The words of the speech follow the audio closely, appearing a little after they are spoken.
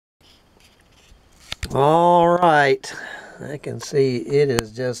All right, I can see it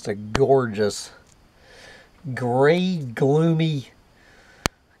is just a gorgeous gray, gloomy,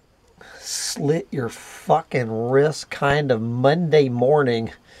 slit your fucking wrist kind of Monday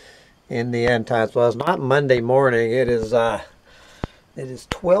morning in the end times. Well, it's not Monday morning. It is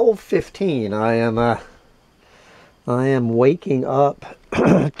 12:15. I am waking up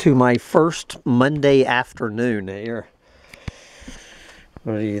to my first Monday afternoon here.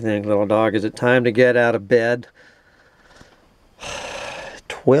 What do you think, little dog? Is it time to get out of bed?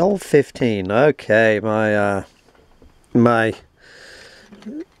 12:15. Okay, my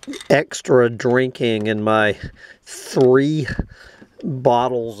extra drinking and my 3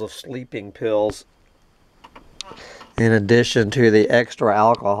 bottles of sleeping pills, in addition to the extra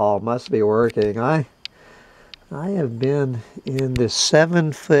alcohol, must be working. I have been in this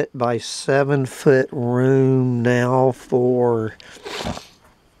 7-foot by 7-foot room now for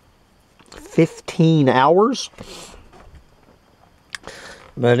 15 hours.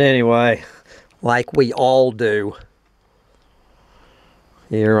 But anyway, like we all do,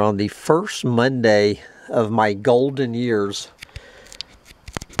 here on the first Monday of my golden years,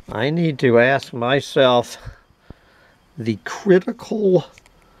 I need to ask myself the critical,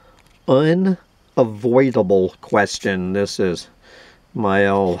 unavoidable question. This is my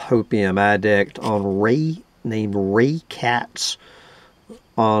old hopium addict named Ray Katz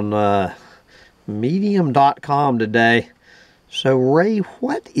on Medium.com today. So Ray,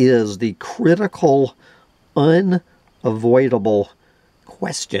 what is the critical, unavoidable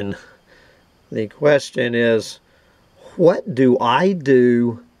question? The question is, what do I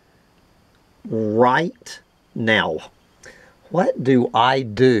do right now? What do I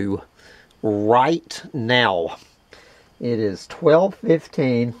do right now? It is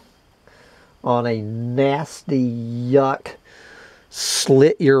 12:15 on a nasty, yuck,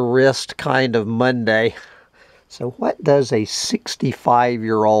 slit your wrist kind of Monday. So what does a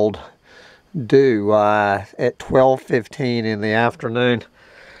 65-year-old do at 12:15 in the afternoon?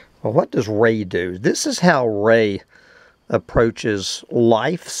 Well, what does Ray do? This is how Ray approaches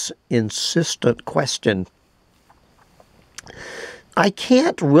life's insistent question. I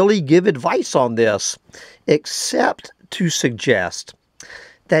can't really give advice on this, except to suggest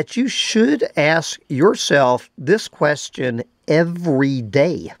that you should ask yourself this question every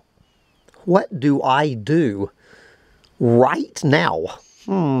day. What do I do right now?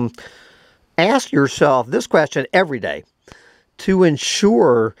 Ask yourself this question every day to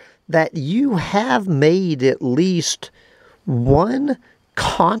ensure that you have made at least one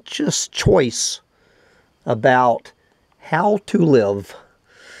conscious choice about how to live.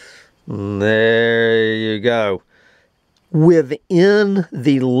 There you go. Within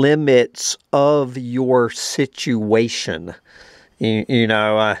the limits of your situation. You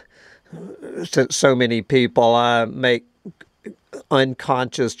know, so many people make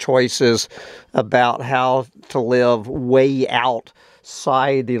unconscious choices about how to live way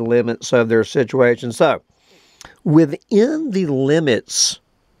outside the limits of their situation. So, within the limits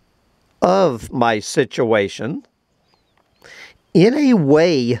of my situation, in a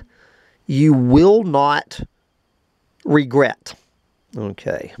way you will not regret.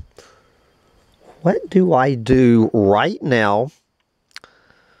 Okay. What do I do right now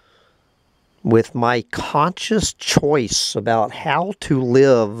with my conscious choice about how to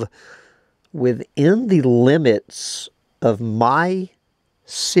live within the limits of my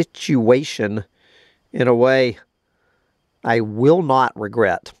situation in a way I will not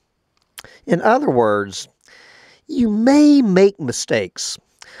regret? In other words, you may make mistakes,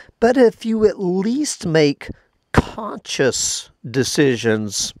 but if you at least make conscious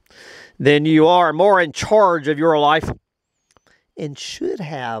decisions, then you are more in charge of your life and should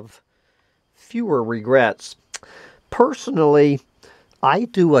have fewer regrets. Personally, I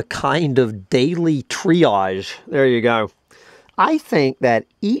do a kind of daily triage. There you go. I think that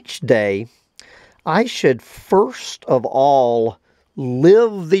each day I should first of all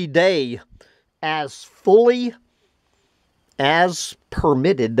live the day as fully as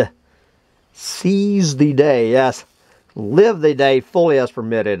permitted. Seize the day, yes. Live the day fully as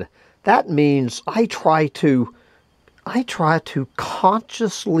permitted. That means I try to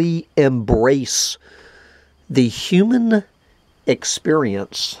consciously embrace the human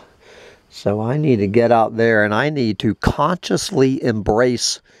experience. So I need to get out there and I need to consciously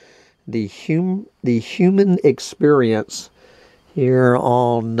embrace the human experience here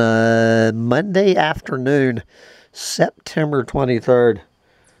on Monday afternoon, September 23rd,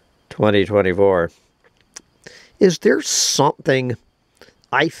 2024. Is there something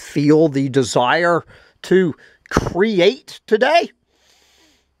I feel the desire to create today?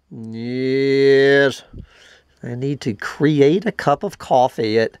 Yeah, is. I need to create a cup of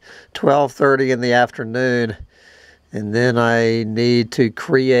coffee at 12:30 in the afternoon. And then I need to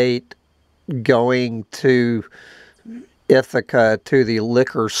create going to Ithaca to the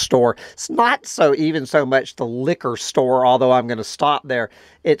liquor store. It's not even so much the liquor store, although I'm going to stop there.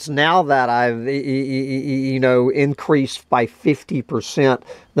 It's now that I've, increased by 50%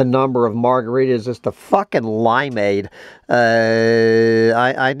 the number of margaritas. It's the fucking limeade.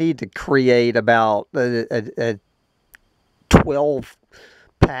 I need to create about a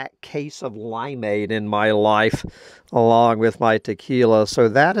 12-pack case of limeade in my life along with my tequila. So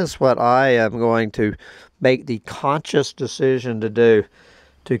that is what I am going to make the conscious decision to do,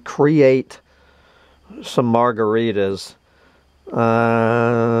 to create some margaritas.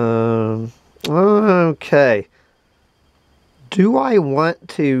 Okay. Do I want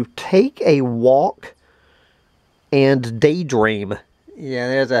to take a walk and daydream? Yeah,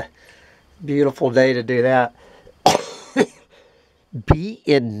 there's a beautiful day to do that. Be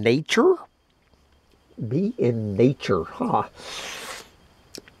in nature? Be in nature, huh?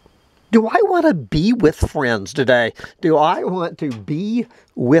 Do I want to be with friends today? Do I want to be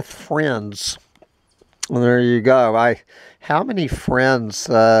with friends? Well, there you go. How many friends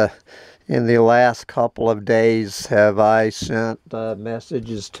in the last couple of days have I sent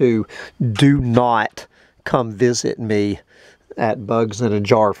messages to? Do not come visit me at Bugs in a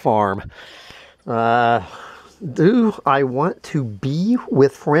Jar Farm. Do I want to be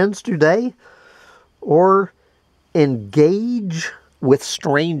with friends today or engage with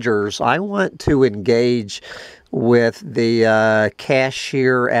strangers? I want to engage with the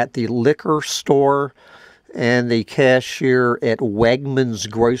cashier at the liquor store and the cashier at Wegmans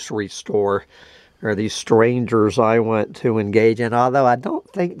grocery store are these strangers I want to engage in. Although I don't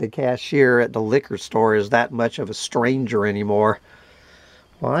think the cashier at the liquor store is that much of a stranger anymore.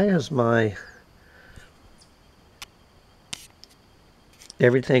 Why is my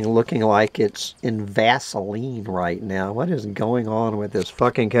everything looking like it's in Vaseline right now? What is going on with this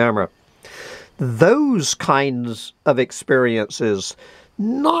fucking camera? Those kinds of experiences,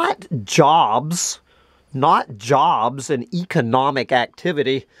 not jobs and economic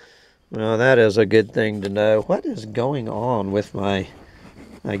activity. Well, that is a good thing to know. What is going on with my,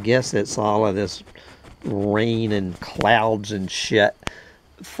 I guess it's all of this rain and clouds and shit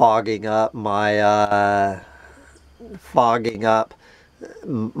fogging up my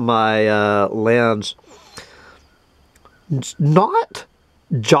lens. Not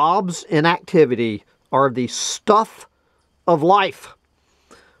jobs and activity are the stuff of life.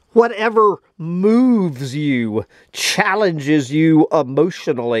 Whatever moves you, challenges you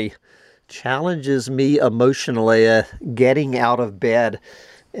emotionally, challenges me emotionally, getting out of bed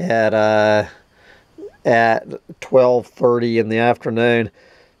at 12:30 in the afternoon,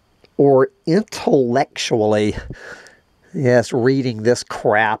 or intellectually, yes, reading this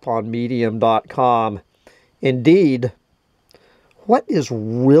crap on Medium.com. Indeed, what is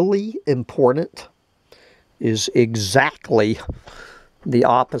really important is exactly the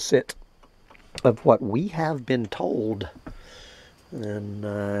opposite of what we have been told.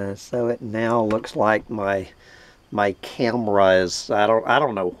 And so it now looks like my camera is, I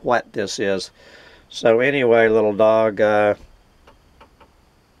don't know what this is. So anyway, little dog,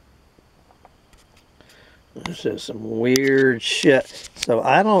 this is some weird shit. So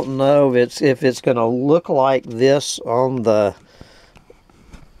I don't know if it's going to look like this on the,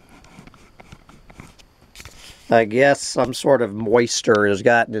 I guess some sort of moisture has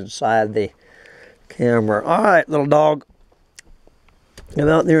gotten inside the camera. All right, little dog, come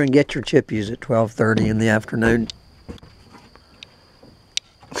out there and get your chippies at 12:30 in the afternoon.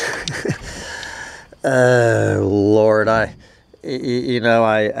 Oh Lord, I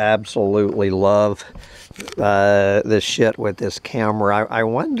absolutely love this shit with this camera. I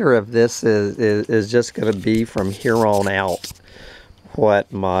wonder if this is just going to be from here on out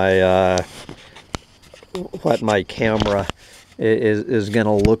what my camera is going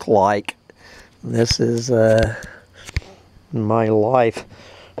to look like. This is my life.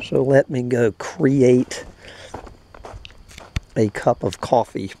 So let me go create a cup of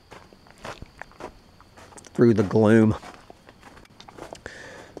coffee through the gloom.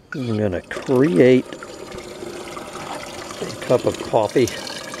 I'm going to create a cup of coffee.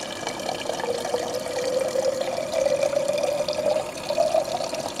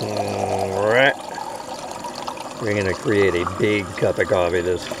 All right. We're going to create a big cup of coffee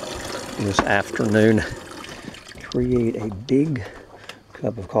this afternoon. Create a big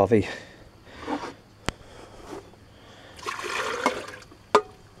cup of coffee.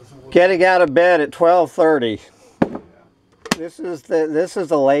 Getting out of bed at 12:30. This is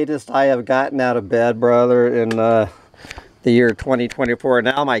the latest I have gotten out of bed, brother, in the year 2024.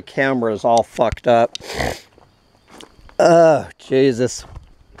 Now my camera is all fucked up. Oh, Jesus.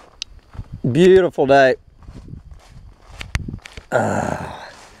 Beautiful day. All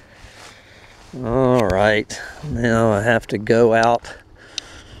right. Now I have to go out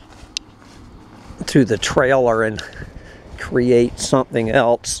to the trailer and create something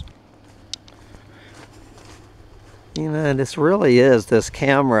else. You know, this really is, this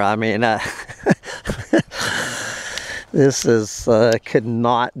camera, I mean, this is, could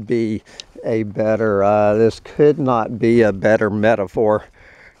not be a better, this could not be a better metaphor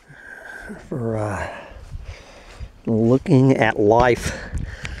for looking at life.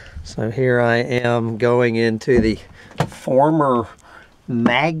 So here I am going into the former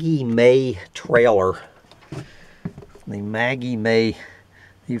Maggie May trailer. The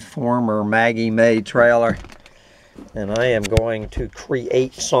former Maggie May trailer. And I am going to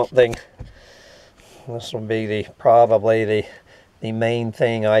create something. This will be probably the main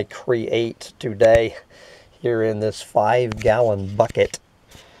thing I create today here in this 5-gallon bucket.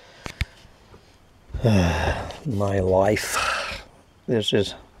 My life. This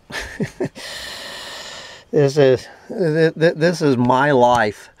is this is my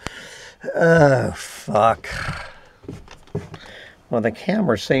life. Oh, fuck. Well, the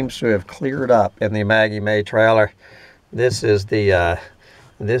camera seems to have cleared up in the Maggie May trailer. This is the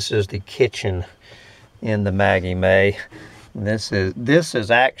kitchen in the Maggie May. This is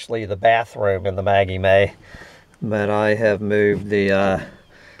actually the bathroom in the Maggie May, but I have moved the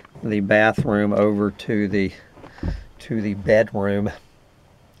bathroom over to the bedroom.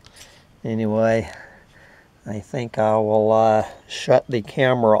 Anyway, I think I will shut the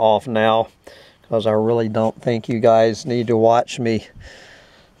camera off now, because I really don't think you guys need to watch me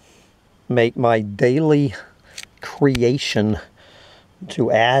make my daily creation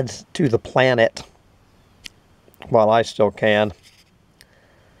to add to the planet while I still can.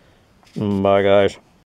 Bye, guys.